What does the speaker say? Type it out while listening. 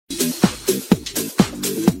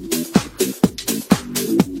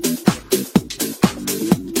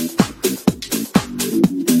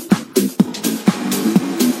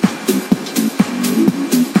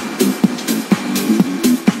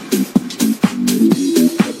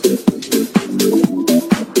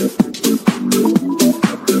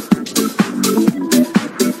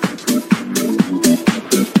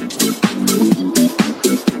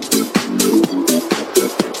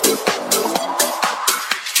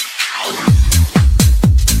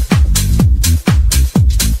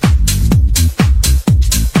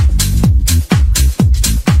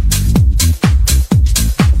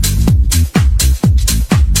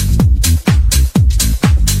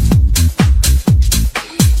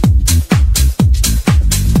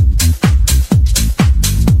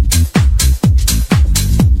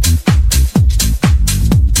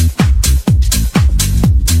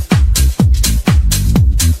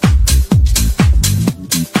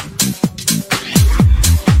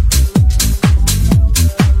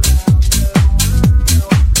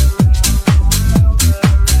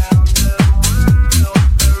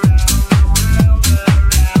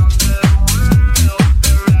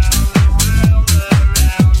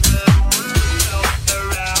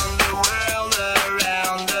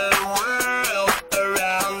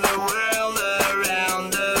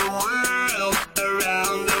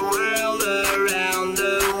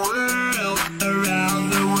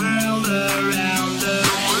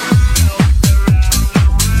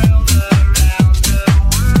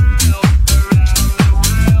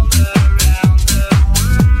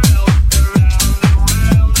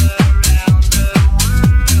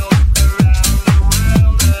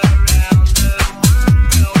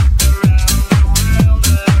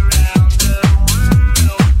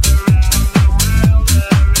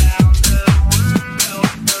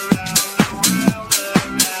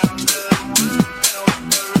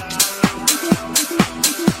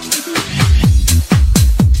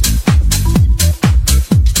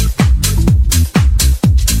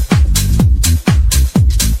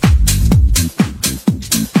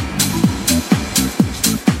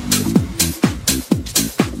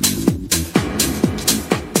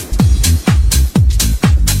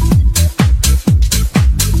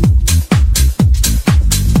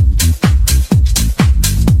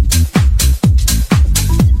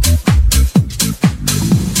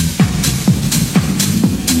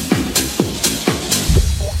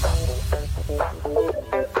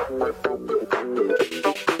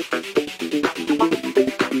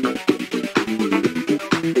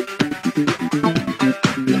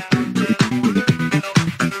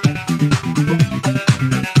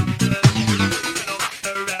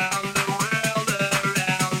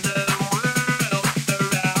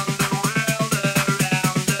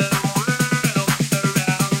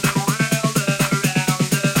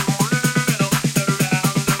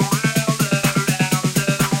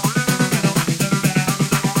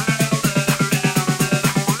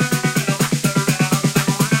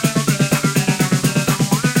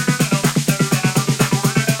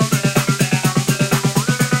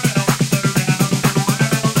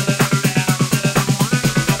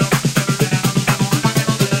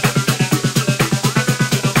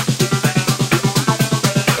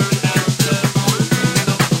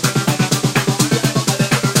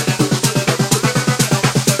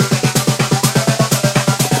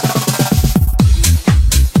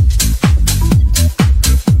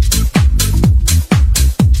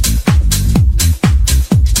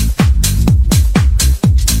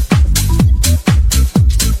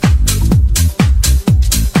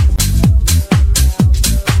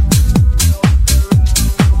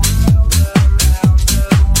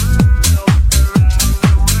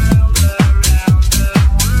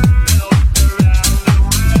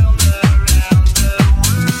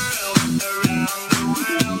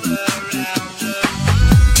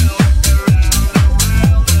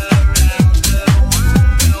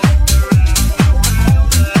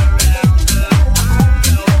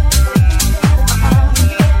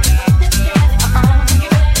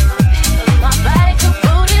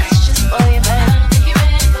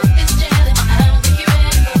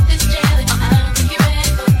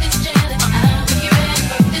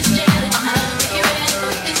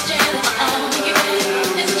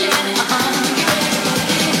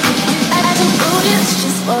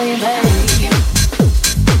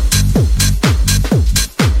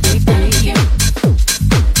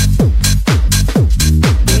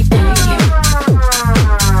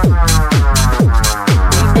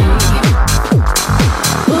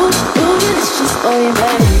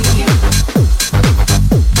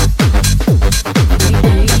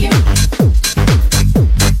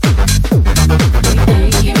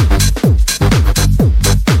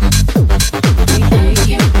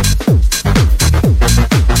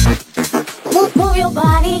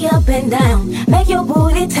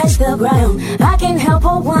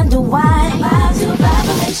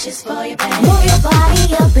just for you, baby. Move your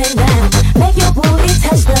body up and down, make your booty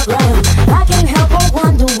touch the ground. I can't help but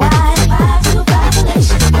wonder why.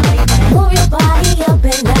 Move your body up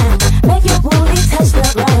and down, make your booty touch the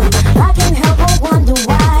ground. I can't help but wonder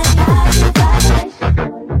why. I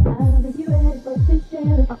don't think you're ready for this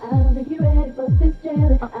jelly. I don't think you're ready for this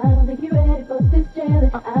jelly. I don't think you're ready for this jelly.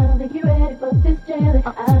 I don't think you're ready for this jelly.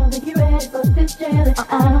 I don't think you're ready for this jelly.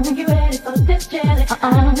 I don't think you're ready for this jelly. I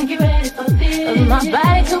don't think you're ready for this. My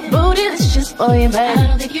body too booty, it's just for you, baby. I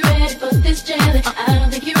don't think you're ready for this jelly. I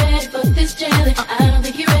don't think you're ready for this jelly. I don't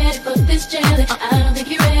think you're ready for this jelly. I don't think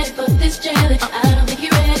you're ready for this jelly. I don't think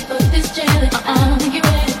you're ready for this jelly. I don't think you're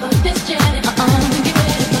ready for this jelly. I don't think you're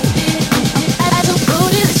ready for this. I too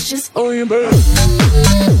booty, it's just for you, baby.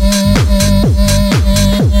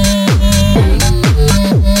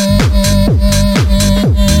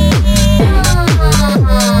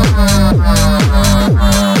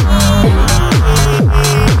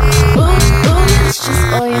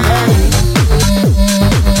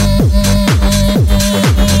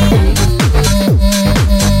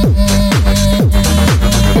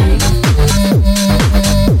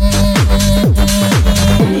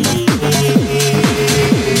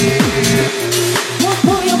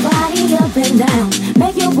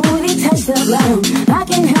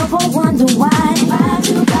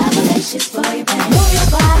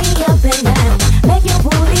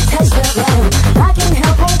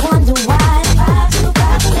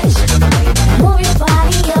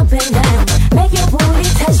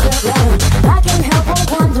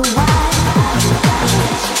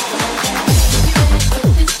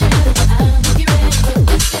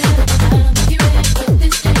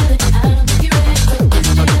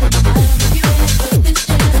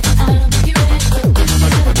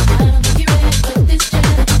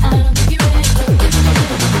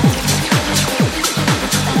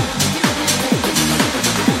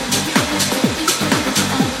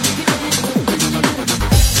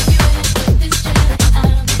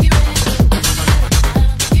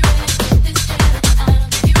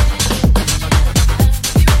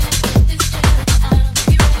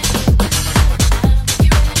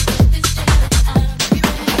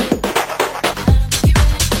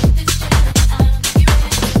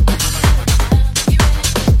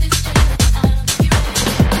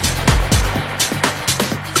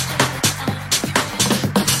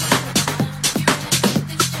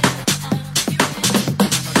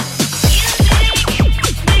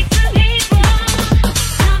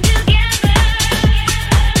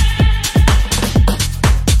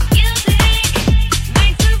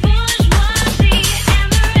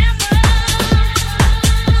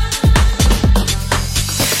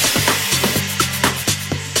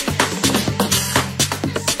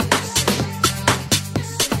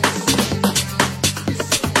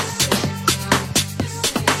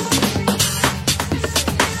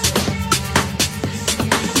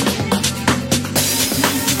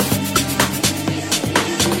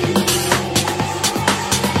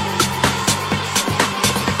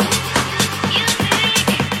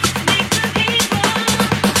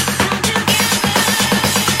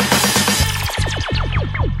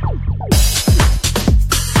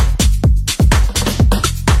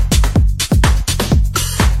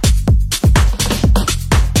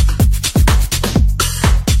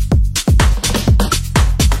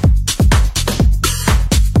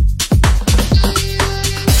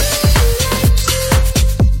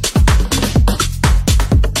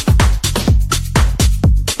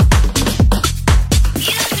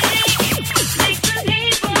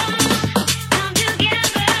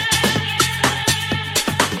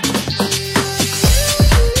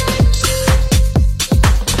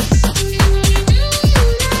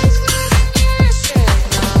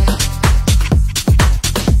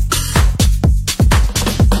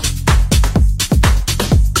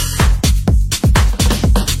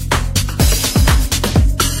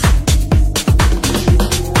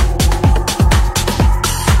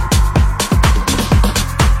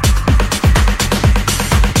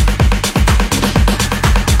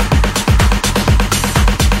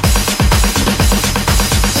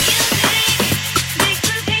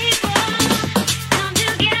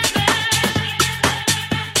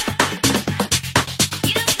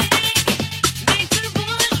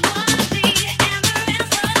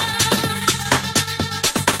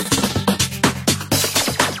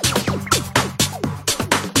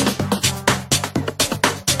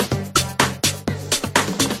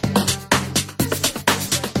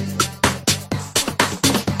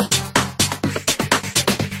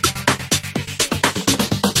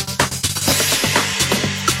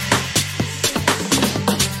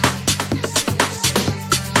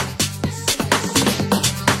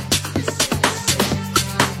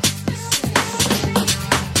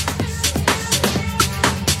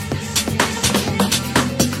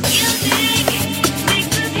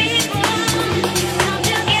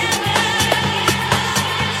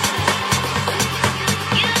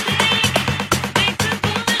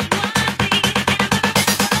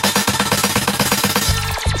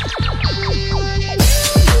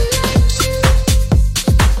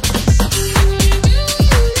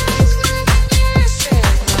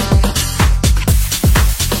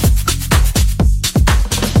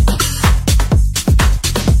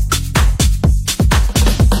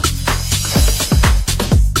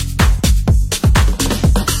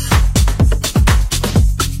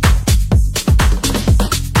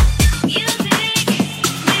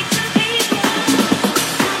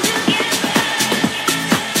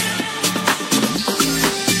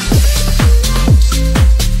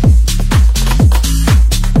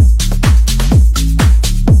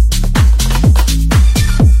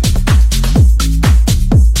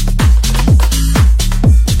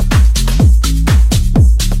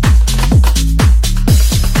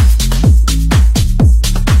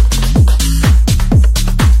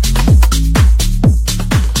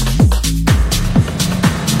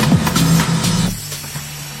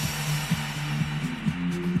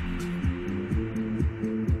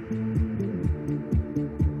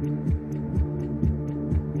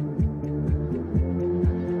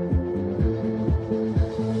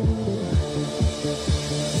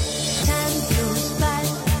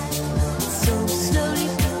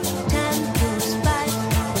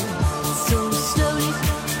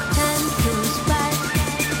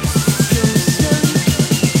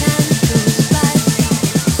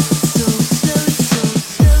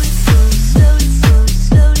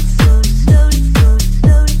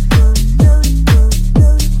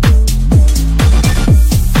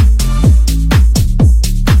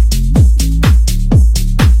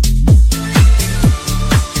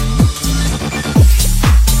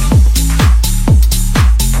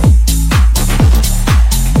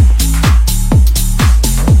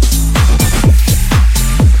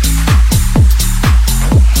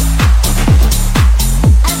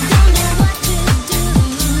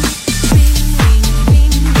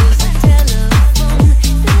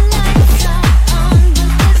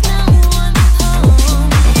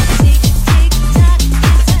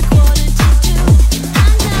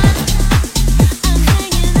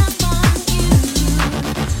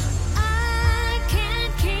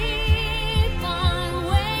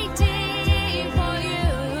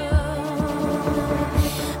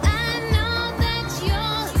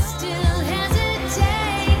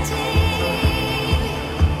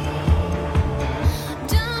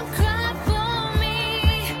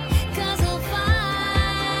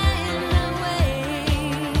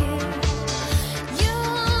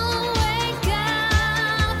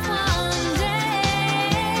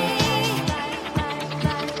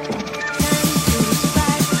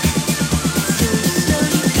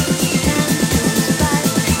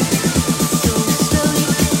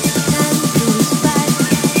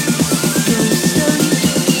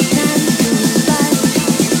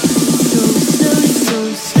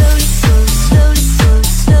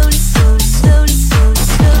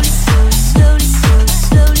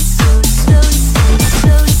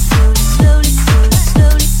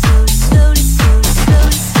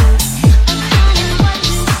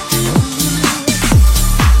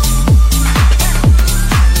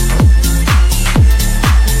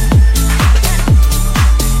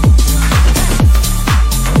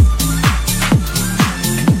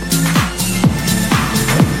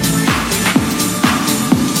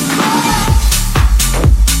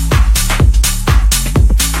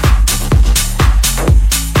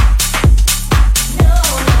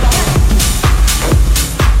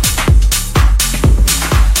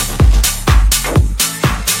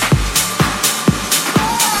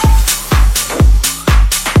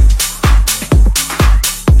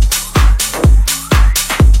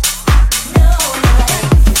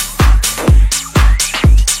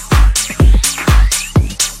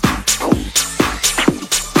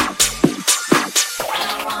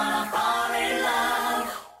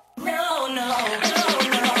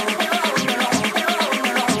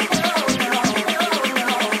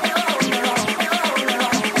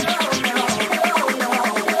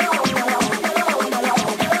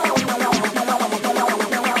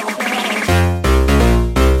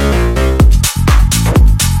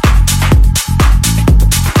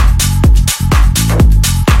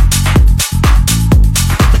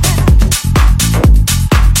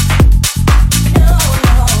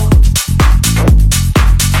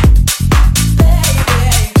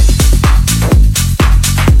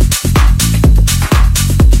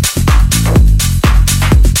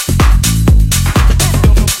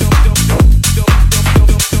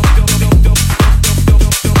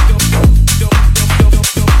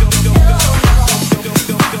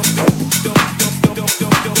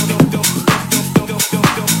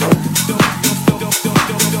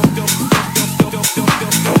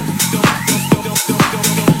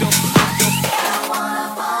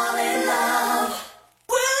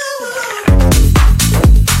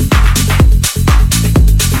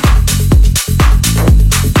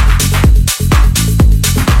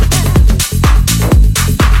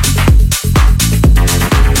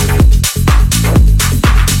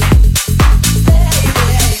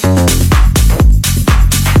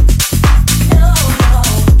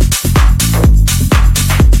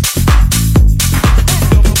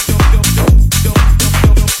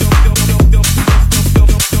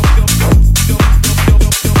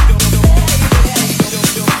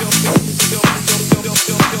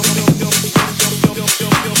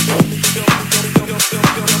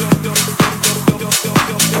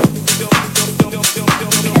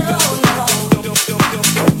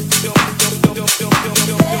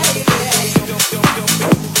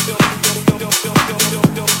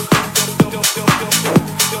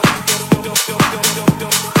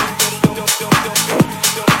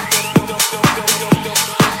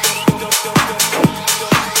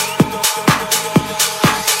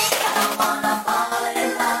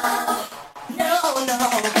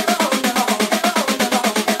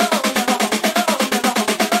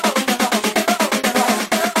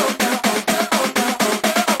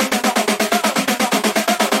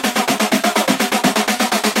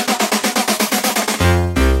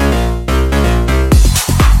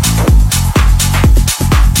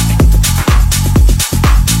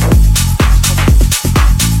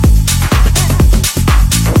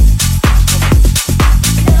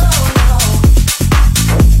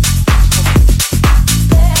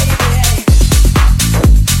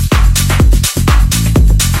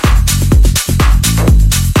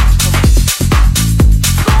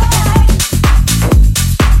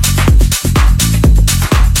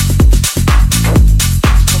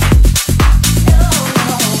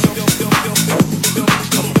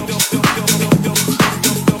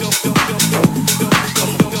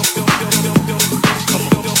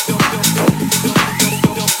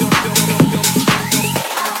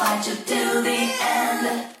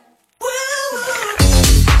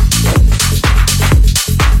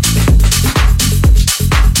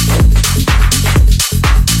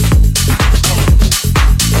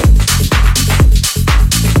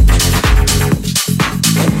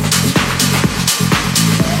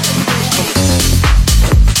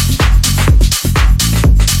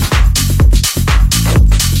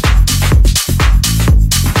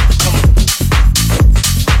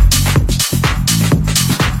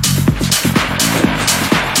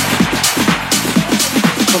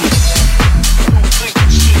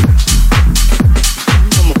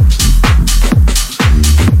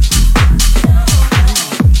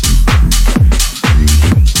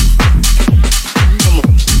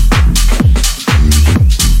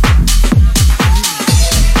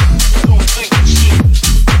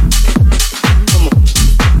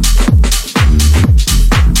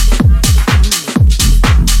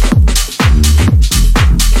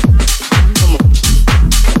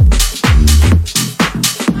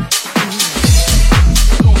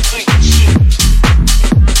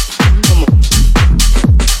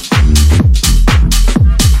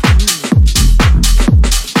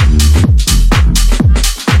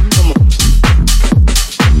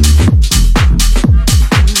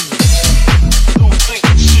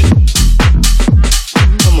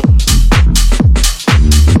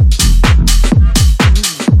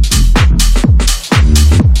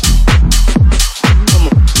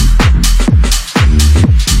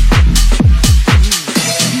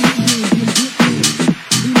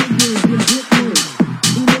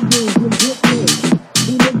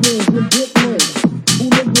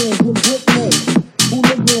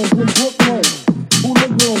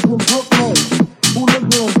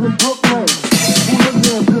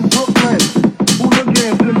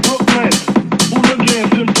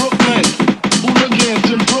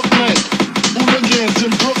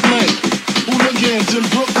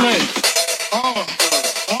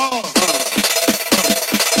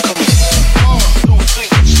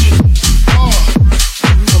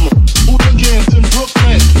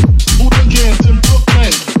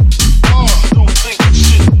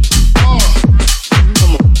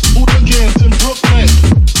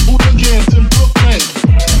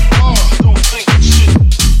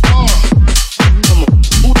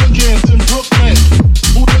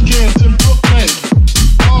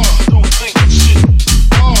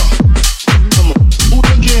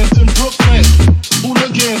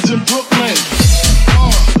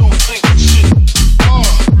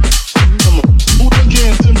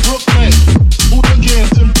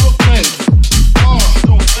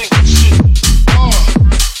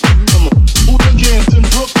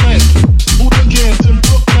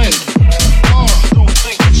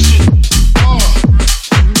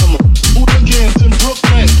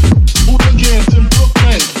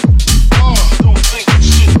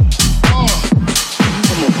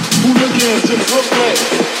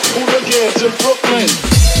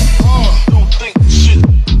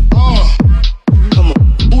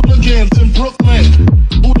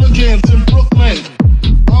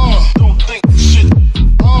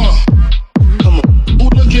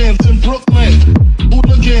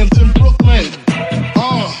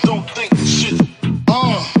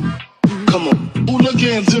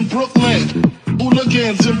 Brooklyn.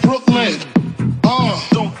 Hooligans in Brooklyn.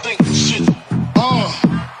 Don't think shit.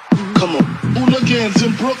 Come on. Hooligans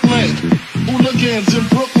in Brooklyn. Hooligans in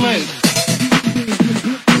Brooklyn.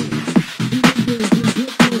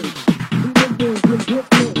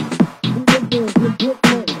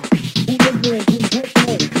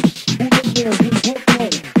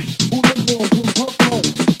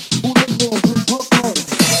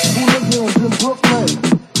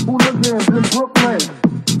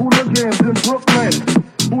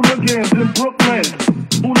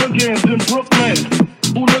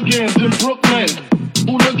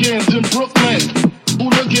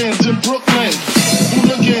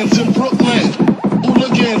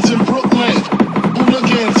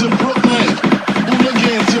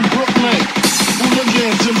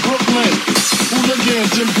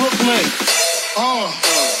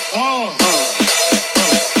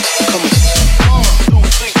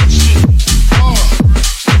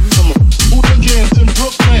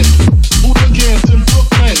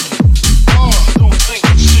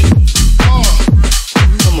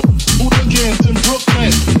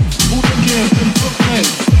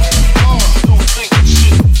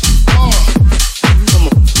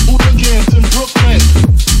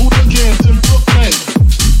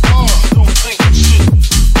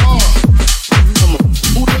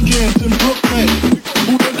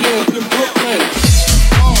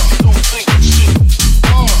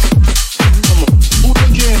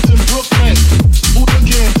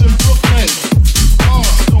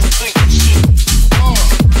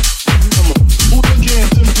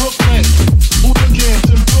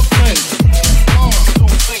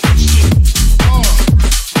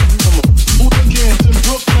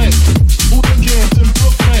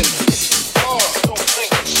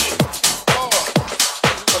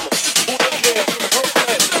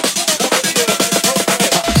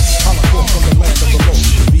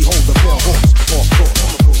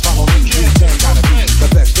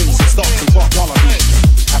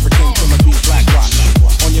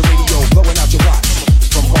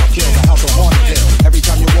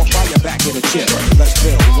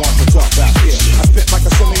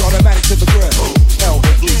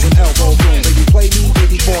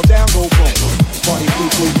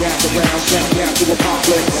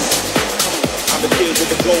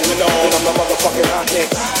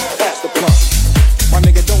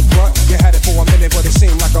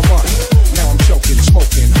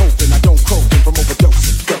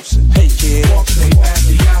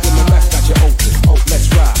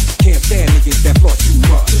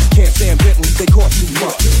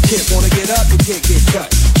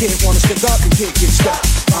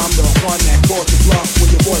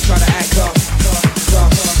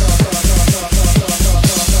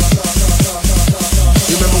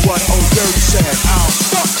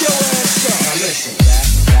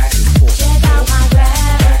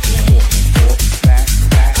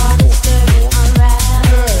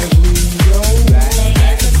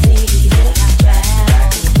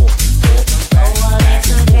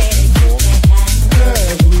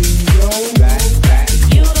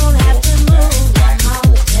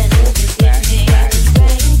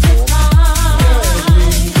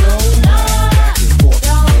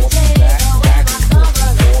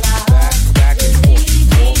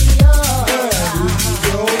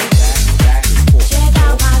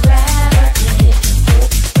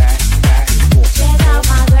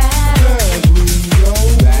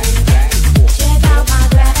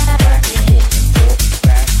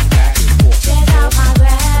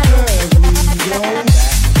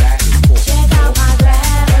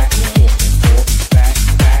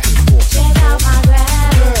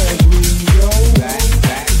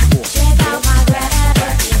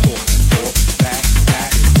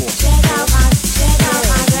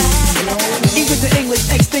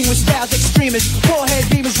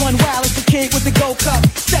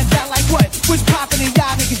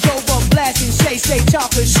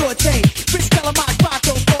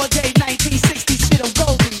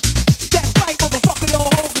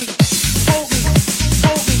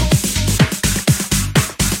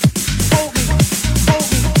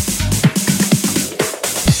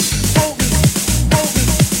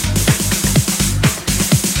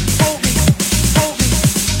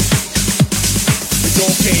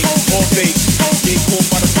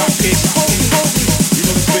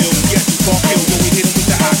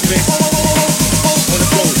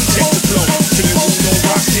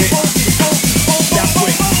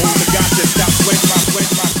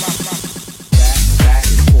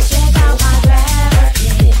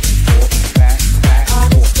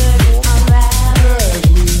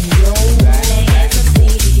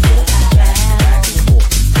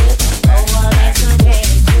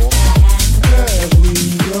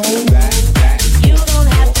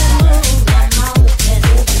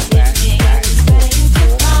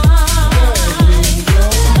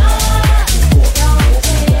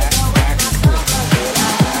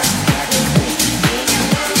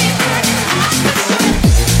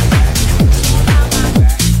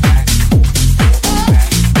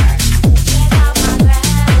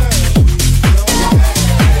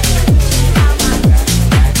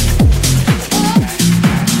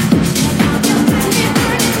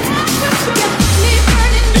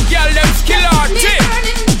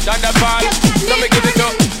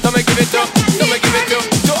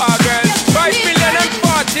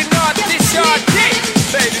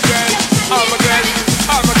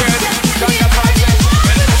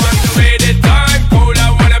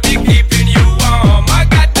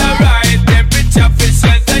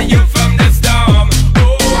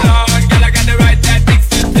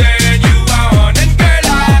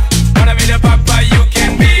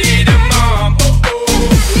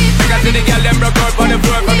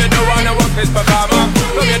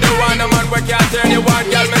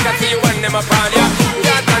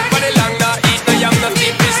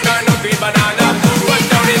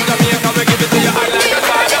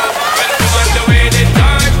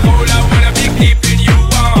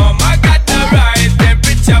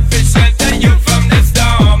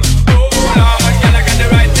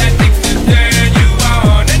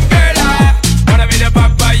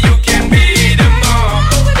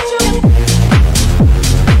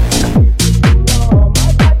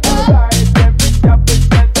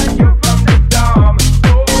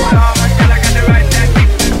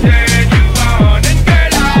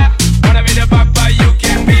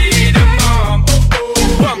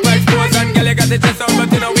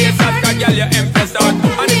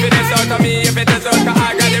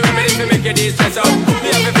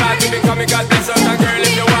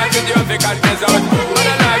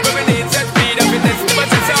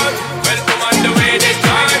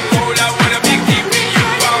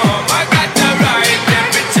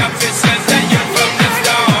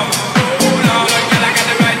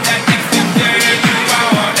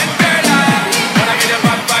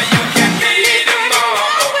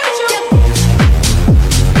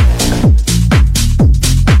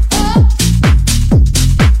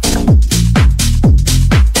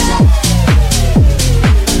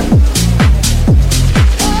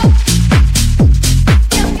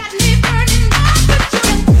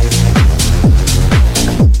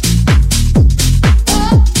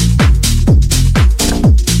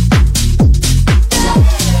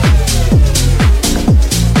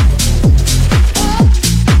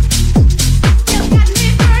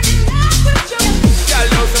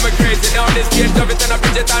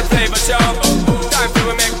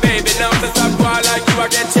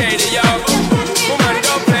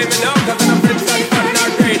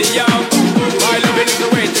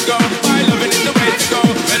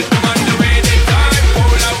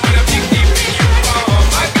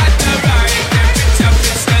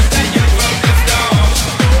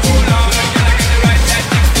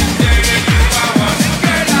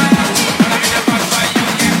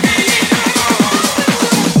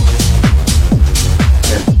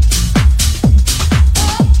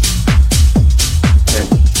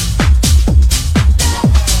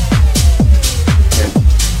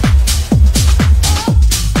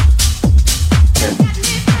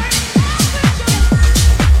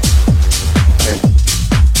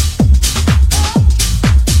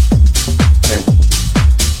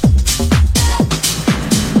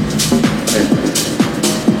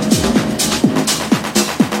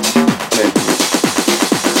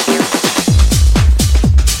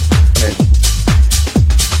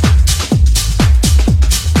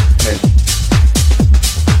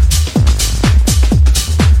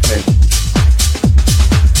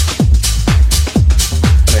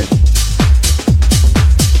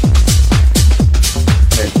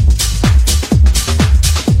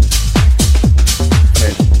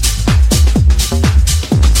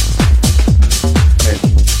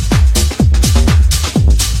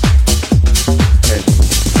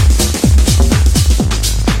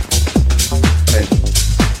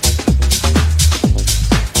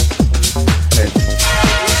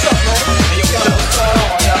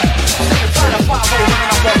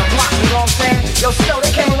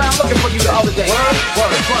 day.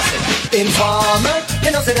 Word, bust it. Informer,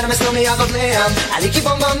 you know, say that I'm a stormy, I go glam. I keep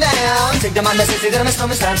on going down. Take the man that says that I'm a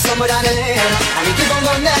stormy, start somewhere down the lane. I keep on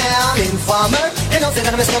going down. Informer, you know, say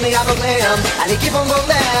that I'm a stormy, I go glam. I keep on going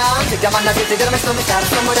down. Take the man that says that I'm a stormy, start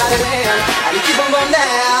somewhere down the lane. I keep on going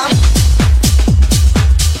down.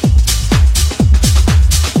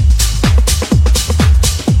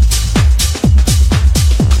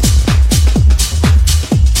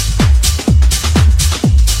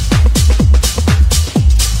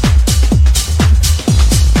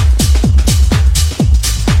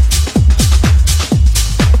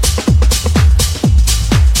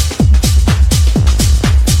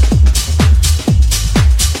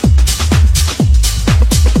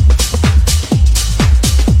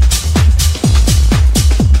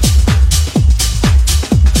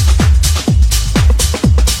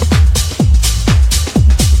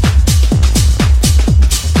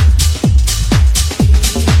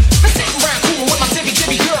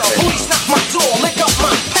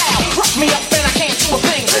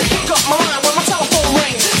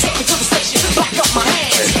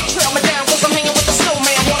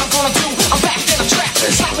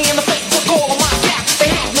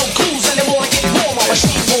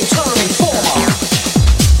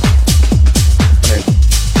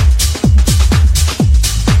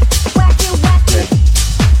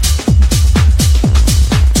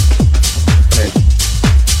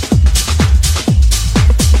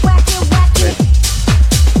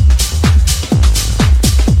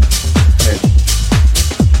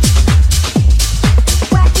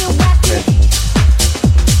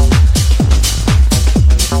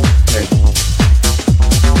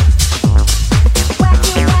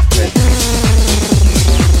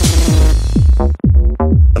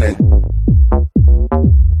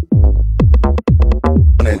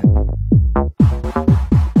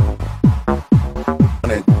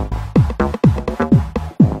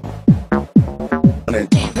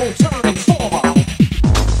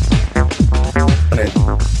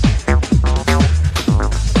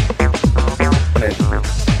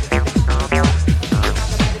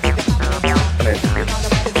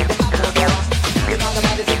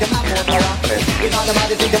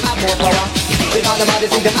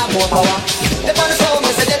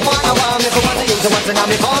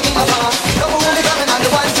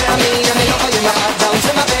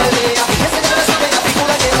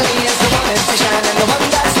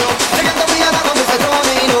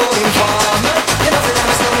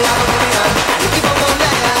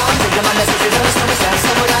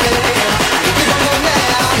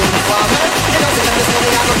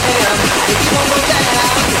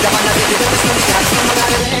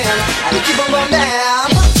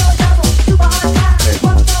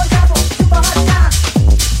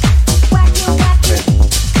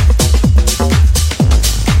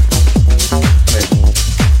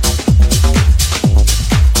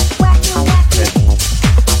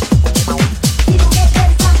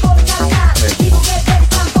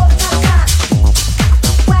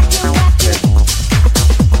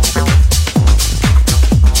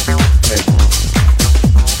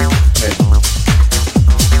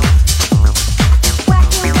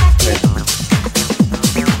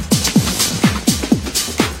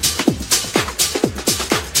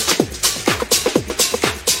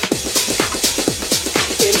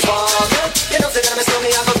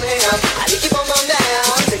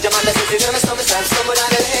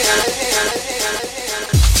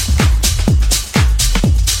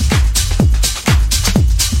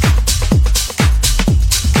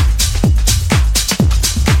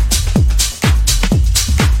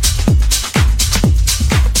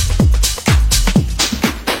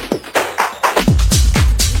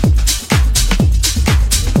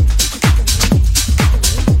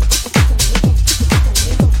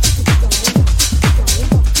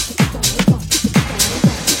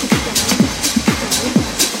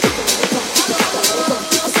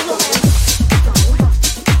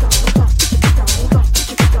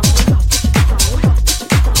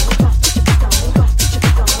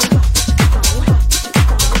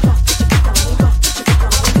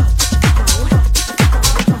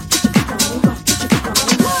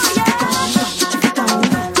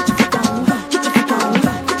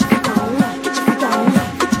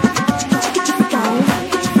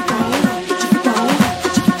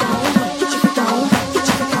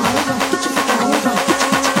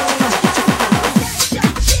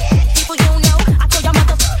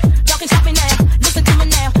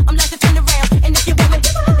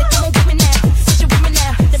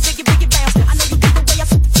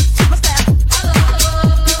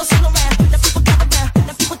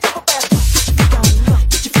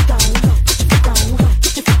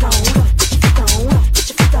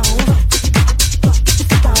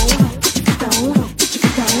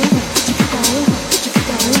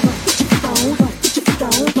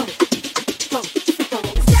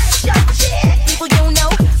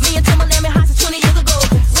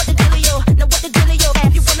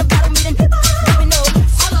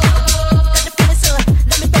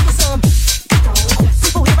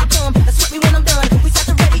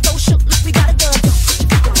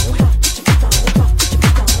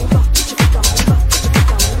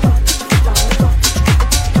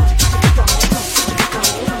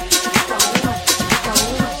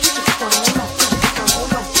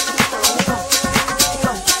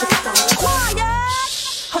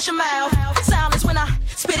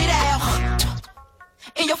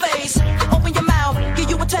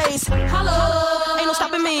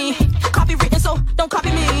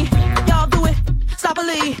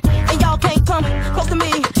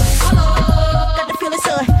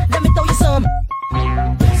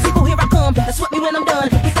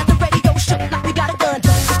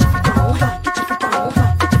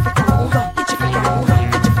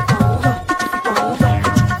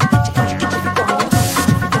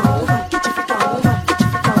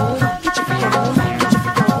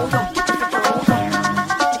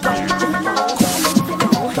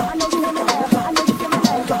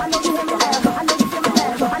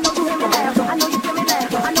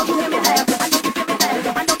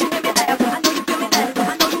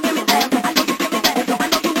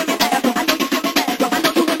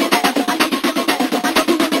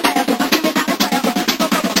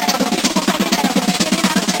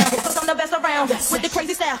 with the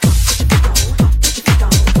crazy style.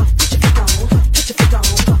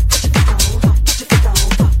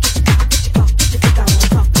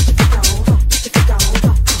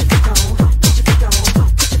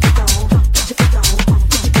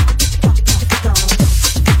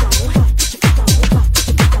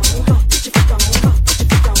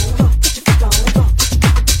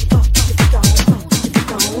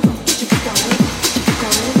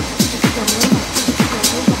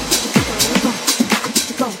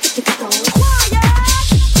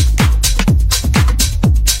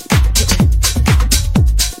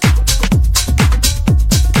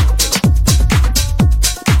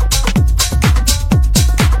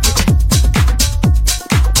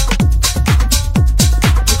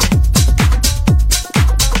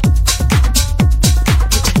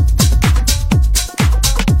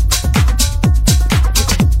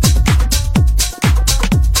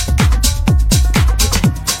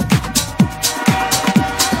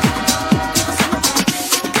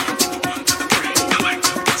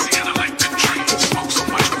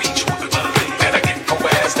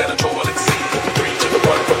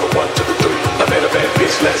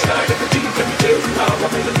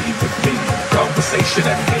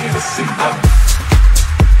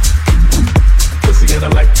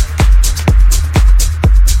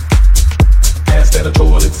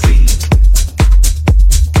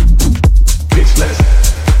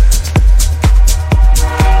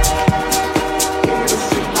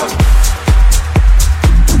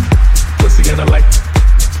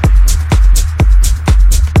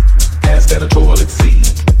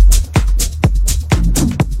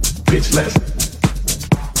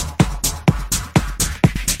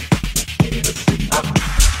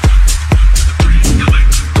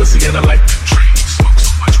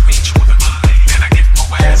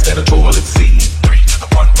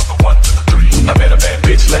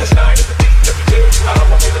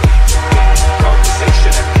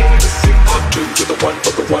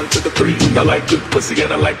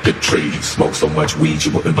 Weed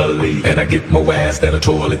you wouldn't believe, and I get more ass than a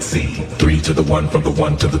toilet seat. 3 to the 1, from the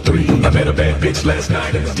 1 to the 3. I met a bad bitch last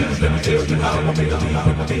night in the D. Let me tell you how I made a leave.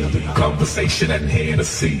 Conversation and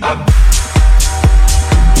Hennessy. Pussy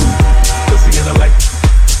and I like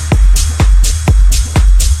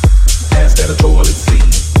ass than a toilet seat.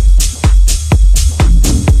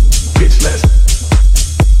 Bitch last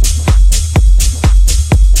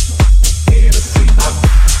Hennessy.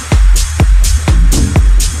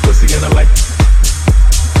 Pussy and I like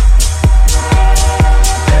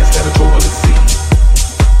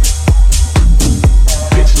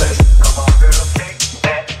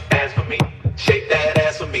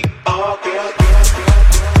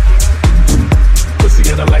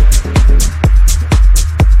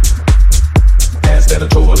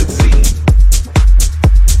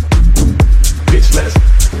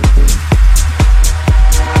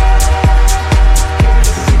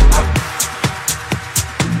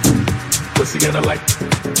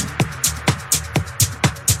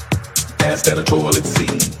at a toilet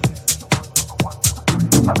seat.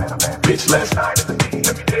 I met a bad bitch last night in the D.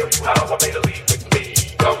 Let me tell you how I made a leave with me.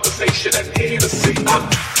 Conversation and Hennessy.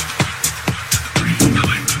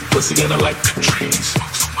 Pussy and I like the trees.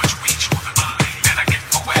 Smoke so much weed you wouldn't believe. And I get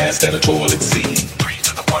more ass than a toilet seat. 3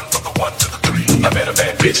 to the 1, from the 1 to the 3. I met a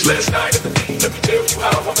bad bitch last night in the D. Let me tell you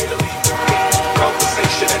how I made a leave with me.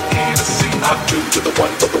 Conversation and Hennessy. I'm 2 to the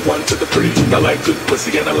 1, from the 1 to the 3. I like good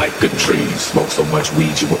pussy and I like good trees. Smoke so much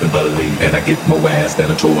weed you wouldn't believe. And I get more ass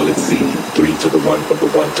than a toilet seat. 3 to the 1, from the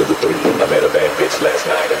 1 to the 3. I met a bad bitch last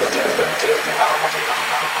night in the D. Let me tell you how I made a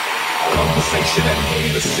leave. Conversation and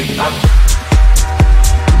Hennessy.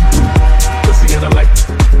 Pussy and I like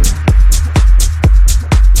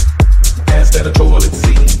ass than a toilet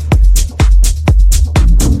seat.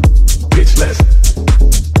 Bitch less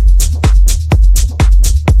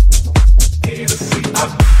Hennessy.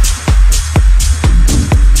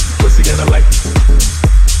 Pussy and I like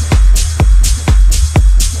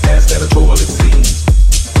ass than a toilet seat.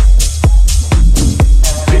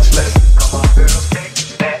 Bitch less. Come on girl, shake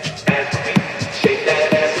that ass for me. Shake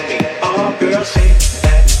that ass for me. Oh girl, shake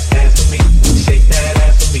that ass for me. Shake that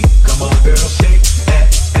ass for me.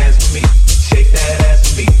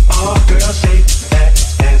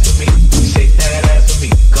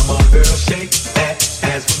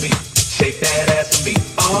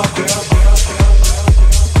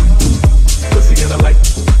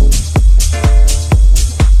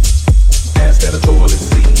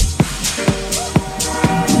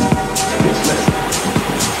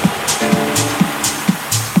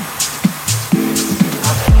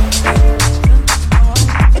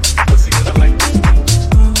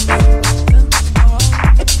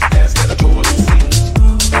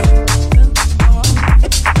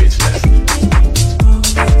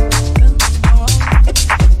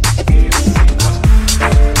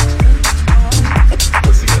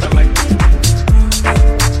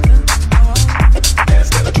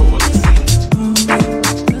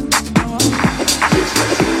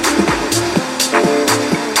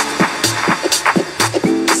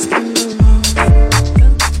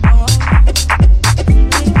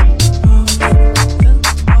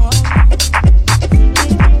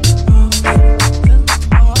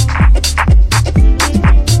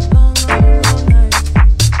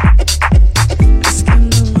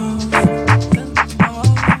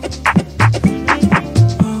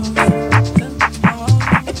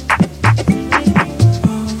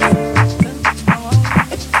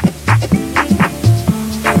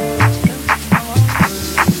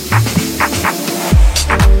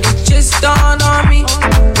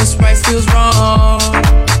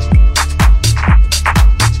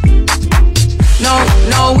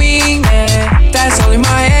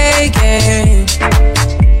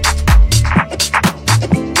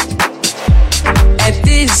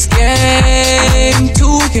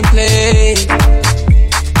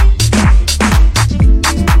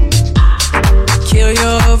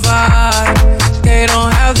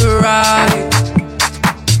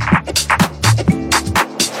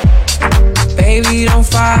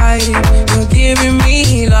 right. You're giving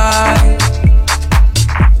me life.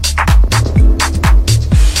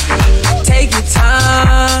 Take your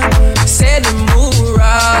time, set the mood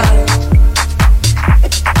right.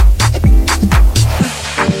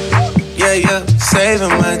 Yeah, yeah,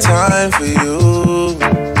 saving my time for you.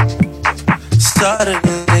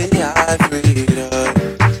 Suddenly I freed up,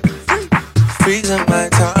 freezing my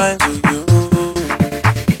time for you.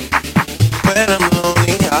 When I'm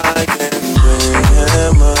lonely, I can bring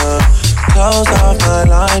him up. Close off my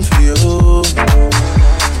line for you.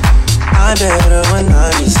 I'm better when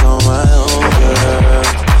I'm just on my own, girl.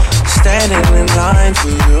 Standing in line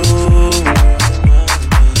for you.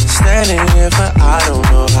 Standing here for I don't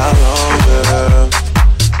know how long, girl.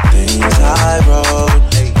 Things I wrote,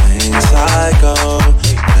 things I go.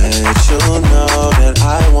 Let you know that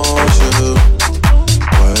I want you.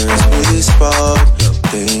 Words we spoke,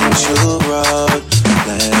 things you wrote.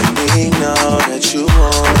 Let me know that you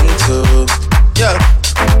want me to. Yeah,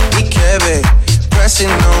 he carry, pressing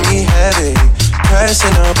on me heavy,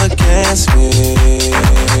 pressing up against me,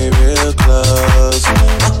 real close.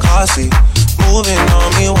 McCarthy, moving on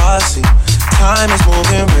me, watching. Time is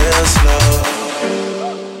moving real slow.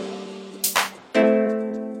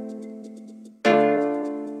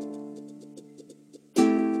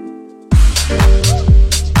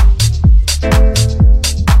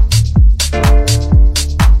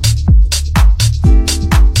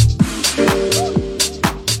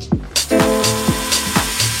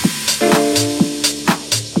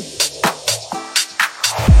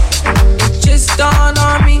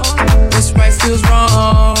 Feels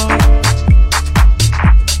wrong.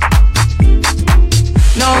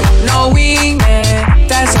 No wingman,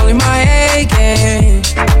 that's only my A game.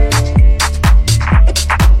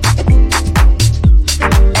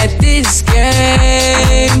 At this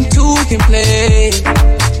game, two can play.